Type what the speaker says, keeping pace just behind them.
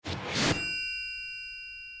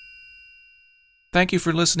Thank you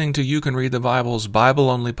for listening to You Can Read the Bible's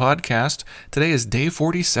Bible-only podcast. Today is day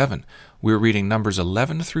 47. We're reading Numbers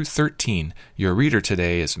 11 through 13. Your reader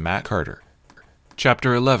today is Matt Carter.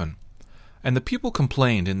 Chapter 11. And the people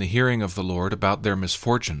complained in the hearing of the Lord about their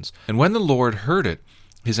misfortunes. And when the Lord heard it,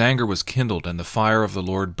 his anger was kindled, and the fire of the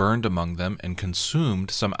Lord burned among them and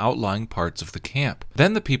consumed some outlying parts of the camp.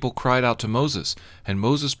 Then the people cried out to Moses, and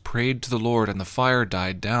Moses prayed to the Lord, and the fire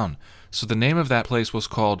died down. So the name of that place was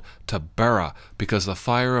called Taberah, because the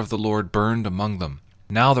fire of the Lord burned among them.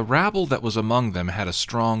 Now the rabble that was among them had a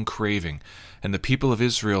strong craving, and the people of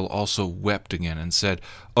Israel also wept again, and said,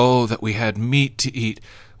 "Oh, that we had meat to eat!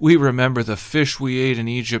 We remember the fish we ate in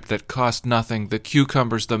Egypt that cost nothing, the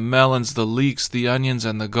cucumbers, the melons, the leeks, the onions,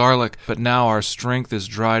 and the garlic. But now our strength is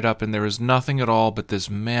dried up, and there is nothing at all but this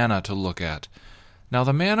manna to look at." Now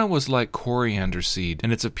the manna was like coriander seed,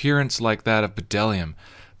 and its appearance like that of bdellium.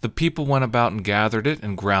 The people went about and gathered it,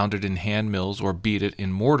 and ground it in hand mills, or beat it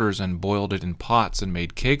in mortars, and boiled it in pots, and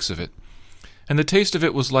made cakes of it. And the taste of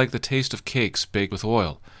it was like the taste of cakes baked with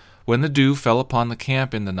oil. When the dew fell upon the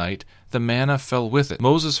camp in the night, the manna fell with it.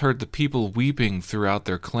 Moses heard the people weeping throughout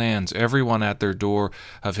their clans, every one at their door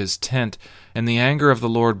of his tent, and the anger of the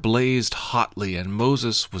Lord blazed hotly, and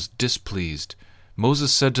Moses was displeased.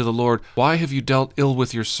 Moses said to the Lord, "Why have you dealt ill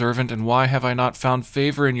with your servant, and why have I not found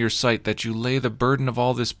favor in your sight, that you lay the burden of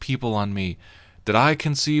all this people on me? Did I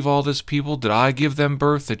conceive all this people? Did I give them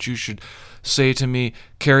birth, that you should say to me,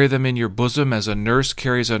 'Carry them in your bosom, as a nurse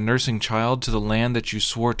carries a nursing child to the land that you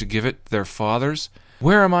swore to give it their fathers'?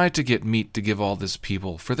 Where am I to get meat to give all this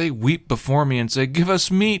people? For they weep before me and say, 'Give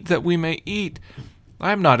us meat, that we may eat.'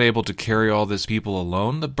 I am not able to carry all this people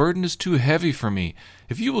alone. The burden is too heavy for me.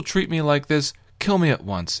 If you will treat me like this, kill me at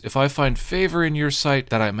once, if I find favor in your sight,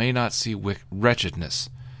 that I may not see wretchedness."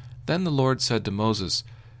 Then the Lord said to Moses,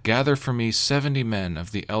 "Gather for me 70 men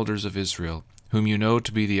of the elders of Israel, whom you know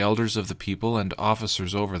to be the elders of the people and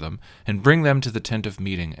officers over them, and bring them to the tent of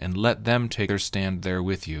meeting, and let them take their stand there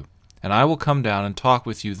with you. And I will come down and talk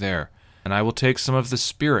with you there. And I will take some of the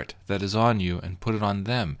Spirit that is on you and put it on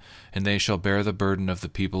them, and they shall bear the burden of the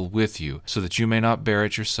people with you, so that you may not bear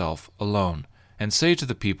it yourself alone. And say to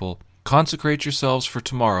the people, 'Consecrate yourselves for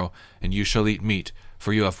tomorrow, and you shall eat meat,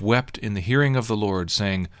 for you have wept in the hearing of the Lord,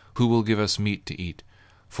 saying, Who will give us meat to eat?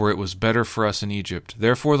 For it was better for us in Egypt.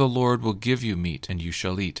 Therefore the Lord will give you meat, and you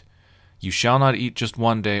shall eat. You shall not eat just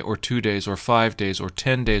 1 day, or 2 days, or 5 days, or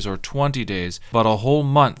 10 days, or 20 days, but a whole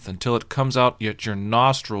month, until it comes out at your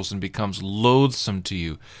nostrils and becomes loathsome to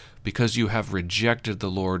you, because you have rejected the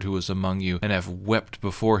Lord who is among you, and have wept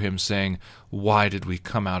before him, saying, Why did we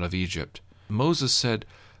come out of Egypt?" Moses said,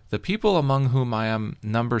 "The people among whom I am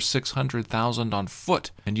number 600,000 on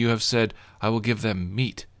foot, and you have said, I will give them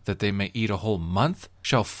meat, that they may eat a whole month?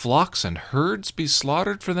 Shall flocks and herds be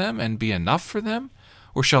slaughtered for them, and be enough for them?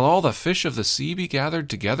 Or shall all the fish of the sea be gathered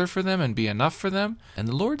together for them, and be enough for them?" And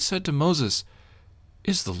the Lord said to Moses,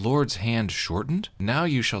 "Is the Lord's hand shortened? Now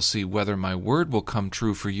you shall see whether my word will come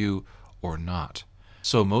true for you or not."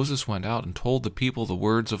 So Moses went out and told the people the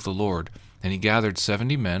words of the Lord. And he gathered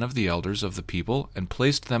 70 men of the elders of the people, and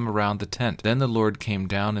placed them around the tent. Then the Lord came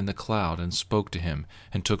down in the cloud, and spoke to him,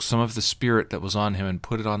 and took some of the Spirit that was on him, and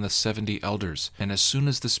put it on the 70 elders. And as soon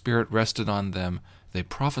as the Spirit rested on them, they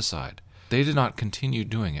prophesied. They did not continue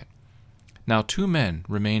doing it. Now 2 men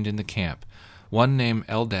remained in the camp, one named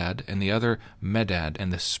Eldad, and the other Medad,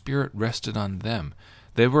 and the Spirit rested on them.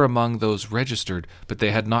 They were among those registered, but they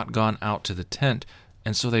had not gone out to the tent,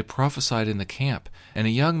 and so they prophesied in the camp. And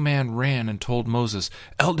a young man ran and told Moses,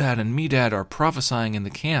 "Eldad and Medad are prophesying in the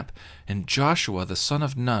camp." And Joshua the son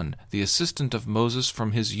of Nun, the assistant of Moses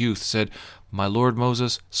from his youth, said, "My lord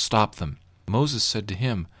Moses, stop them." Moses said to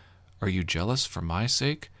him, "Are you jealous for my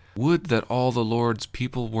sake? Would that all the Lord's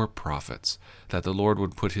people were prophets, that the Lord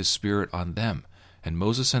would put his Spirit on them." And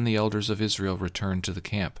Moses and the elders of Israel returned to the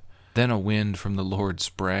camp. Then a wind from the Lord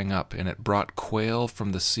sprang up, and it brought quail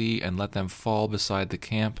from the sea, and let them fall beside the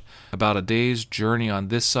camp, about a day's journey on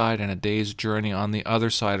this side, and a day's journey on the other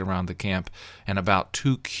side around the camp, and about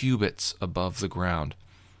 2 cubits above the ground.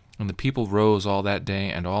 And the people rose all that day,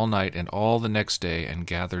 and all night, and all the next day, and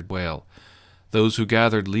gathered quail. Those who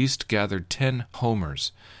gathered least gathered 10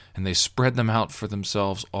 homers, and they spread them out for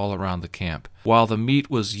themselves all around the camp. While the meat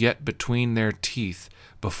was yet between their teeth,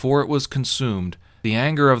 before it was consumed, the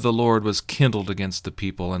anger of the Lord was kindled against the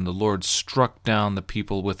people, and the Lord struck down the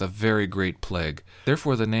people with a very great plague.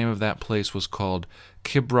 Therefore the name of that place was called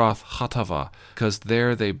Kibroth Hattaavah, because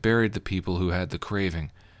there they buried the people who had the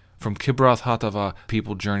craving. From Kibroth Hattaavah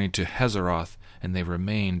people journeyed to Hazeroth, and they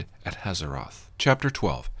remained at Hazeroth. Chapter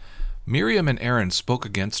 12. Miriam and Aaron spoke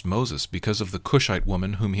against Moses because of the Cushite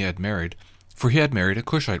woman whom he had married, for he had married a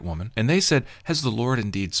Cushite woman. And they said, Has the Lord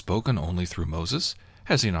indeed spoken only through Moses?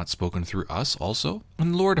 Has he not spoken through us also?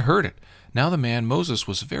 And the Lord heard it. Now the man Moses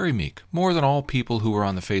was very meek, more than all people who were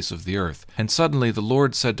on the face of the earth. And suddenly the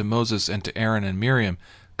Lord said to Moses and to Aaron and Miriam,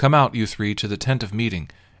 Come out, you three, to the tent of meeting.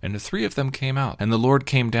 And the three of them came out. And the Lord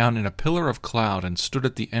came down in a pillar of cloud, and stood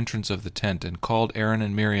at the entrance of the tent, and called Aaron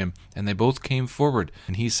and Miriam. And they both came forward.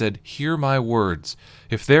 And he said, Hear my words.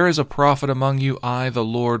 If there is a prophet among you, I, the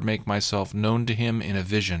Lord, make myself known to him in a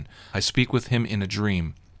vision. I speak with him in a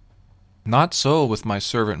dream. Not so with my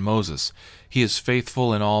servant Moses. He is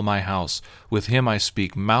faithful in all my house. With him I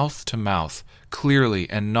speak mouth to mouth, clearly,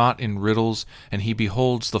 and not in riddles, and he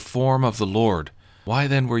beholds the form of the Lord. Why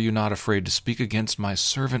then were you not afraid to speak against my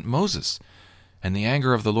servant Moses? And the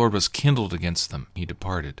anger of the Lord was kindled against them. He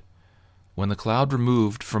departed. When the cloud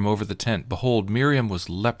removed from over the tent, behold, Miriam was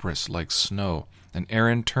leprous like snow. And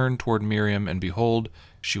Aaron turned toward Miriam, and behold,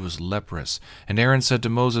 she was leprous. And Aaron said to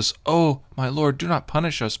Moses, Oh, my Lord, do not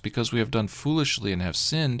punish us, because we have done foolishly and have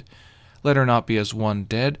sinned. Let her not be as one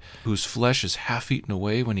dead, whose flesh is half eaten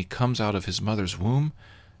away when he comes out of his mother's womb.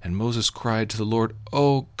 And Moses cried to the Lord,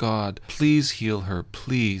 O God, please heal her,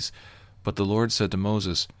 please. But the Lord said to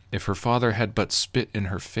Moses, If her father had but spit in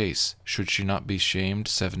her face, should she not be shamed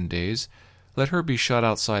 7 days? Let her be shut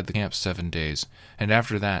outside the camp 7 days, and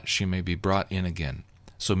after that she may be brought in again.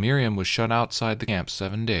 So Miriam was shut outside the camp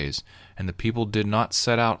 7 days, and the people did not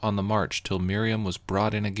set out on the march till Miriam was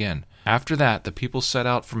brought in again. After that the people set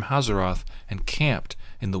out from Hazeroth and camped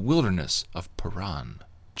in the wilderness of Paran.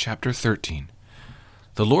 Chapter 13.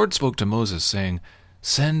 The Lord spoke to Moses, saying,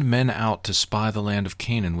 Send men out to spy the land of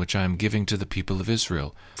Canaan, which I am giving to the people of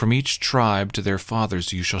Israel. From each tribe to their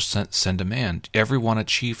fathers you shall send a man, every one a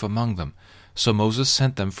chief among them. So Moses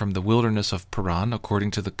sent them from the wilderness of Paran,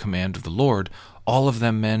 according to the command of the Lord, all of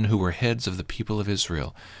them men who were heads of the people of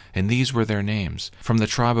Israel. And these were their names. From the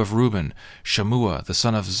tribe of Reuben, Shammua the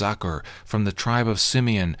son of Zaccur. From the tribe of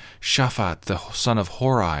Simeon, Shaphat the son of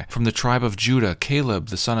Hori. From the tribe of Judah, Caleb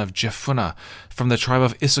the son of Jephunneh. From the tribe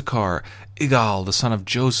of Issachar, Igal the son of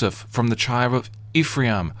Joseph. From the tribe of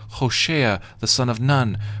Ephraim, Hoshea the son of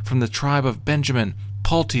Nun. From the tribe of Benjamin,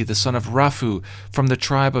 Palti the son of Raphu. From the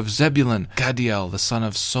tribe of Zebulun, Gadiel the son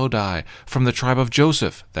of Sodai. From the tribe of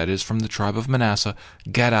Joseph, that is, from the tribe of Manasseh,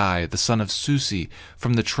 Gadai the son of Susi.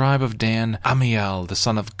 From the tribe of Dan, Amiel the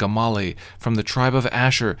son of Gamali. From the tribe of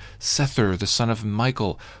Asher, Sethur the son of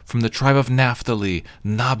Michael. From the tribe of Naphtali,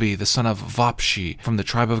 Nabi the son of Vapshi. From the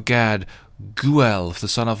tribe of Gad, Guel the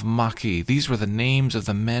son of Maki. These were the names of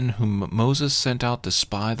the men whom Moses sent out to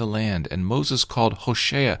spy the land, and Moses called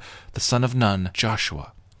Hoshea the son of Nun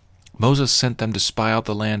Joshua. Moses sent them to spy out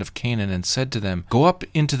the land of Canaan, and said to them, Go up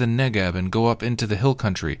into the Negeb, and go up into the hill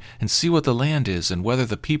country, and see what the land is, and whether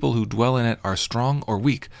the people who dwell in it are strong or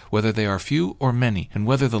weak, whether they are few or many, and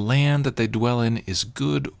whether the land that they dwell in is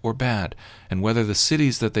good or bad, and whether the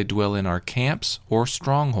cities that they dwell in are camps or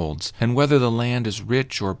strongholds, and whether the land is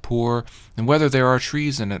rich or poor, and whether there are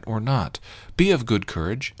trees in it or not. Be of good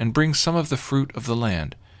courage, and bring some of the fruit of the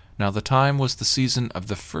land. Now the time was the season of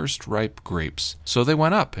the first ripe grapes. So they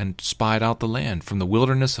went up and spied out the land, from the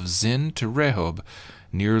wilderness of Zin to Rehob,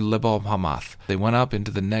 near Lebo-Hamath. They went up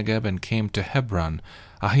into the Negeb and came to Hebron.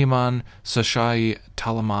 Ahiman, Shashai,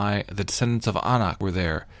 Talamai, the descendants of Anak, were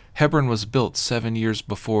there. Hebron was built 7 years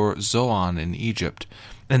before Zoan in Egypt.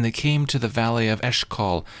 And they came to the valley of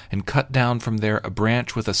Eshcol, and cut down from there a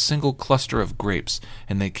branch with a single cluster of grapes,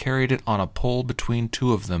 and they carried it on a pole between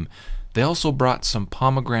two of them. They also brought some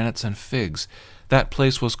pomegranates and figs. That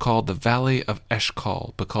place was called the Valley of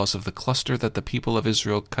Eshcol, because of the cluster that the people of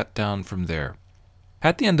Israel cut down from there.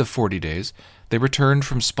 At the end of 40 days, they returned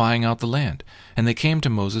from spying out the land, and they came to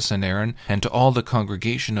Moses and Aaron, and to all the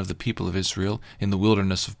congregation of the people of Israel in the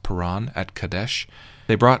wilderness of Paran at Kadesh.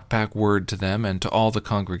 They brought back word to them and to all the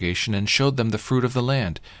congregation, and showed them the fruit of the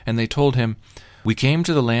land. And they told him, We came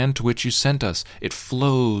to the land to which you sent us. It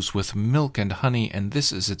flows with milk and honey, and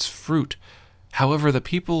this is its fruit. However, the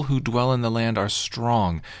people who dwell in the land are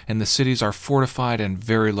strong, and the cities are fortified and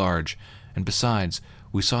very large. And besides,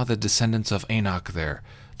 we saw the descendants of Anak there.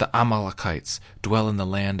 The Amalekites dwell in the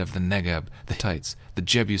land of the Negeb. The Hittites, the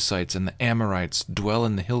Jebusites, and the Amorites dwell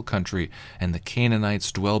in the hill country, and the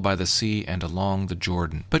Canaanites dwell by the sea and along the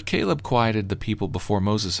Jordan. But Caleb quieted the people before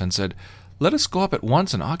Moses and said, Let us go up at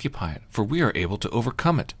once and occupy it, for we are able to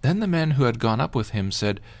overcome it. Then the men who had gone up with him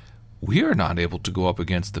said, We are not able to go up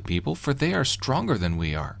against the people, for they are stronger than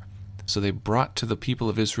we are. So they brought to the people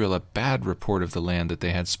of Israel a bad report of the land that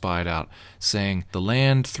they had spied out, saying, The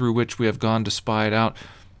land through which we have gone to spy it out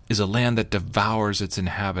is a land that devours its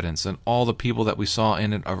inhabitants, and all the people that we saw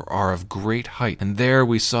in it are of great height. And there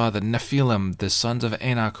we saw the Nephilim, the sons of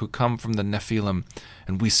Anak, who come from the Nephilim,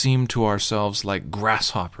 and we seemed to ourselves like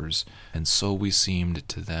grasshoppers, and so we seemed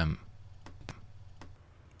to them.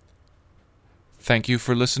 Thank you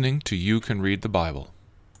for listening to You Can Read the Bible.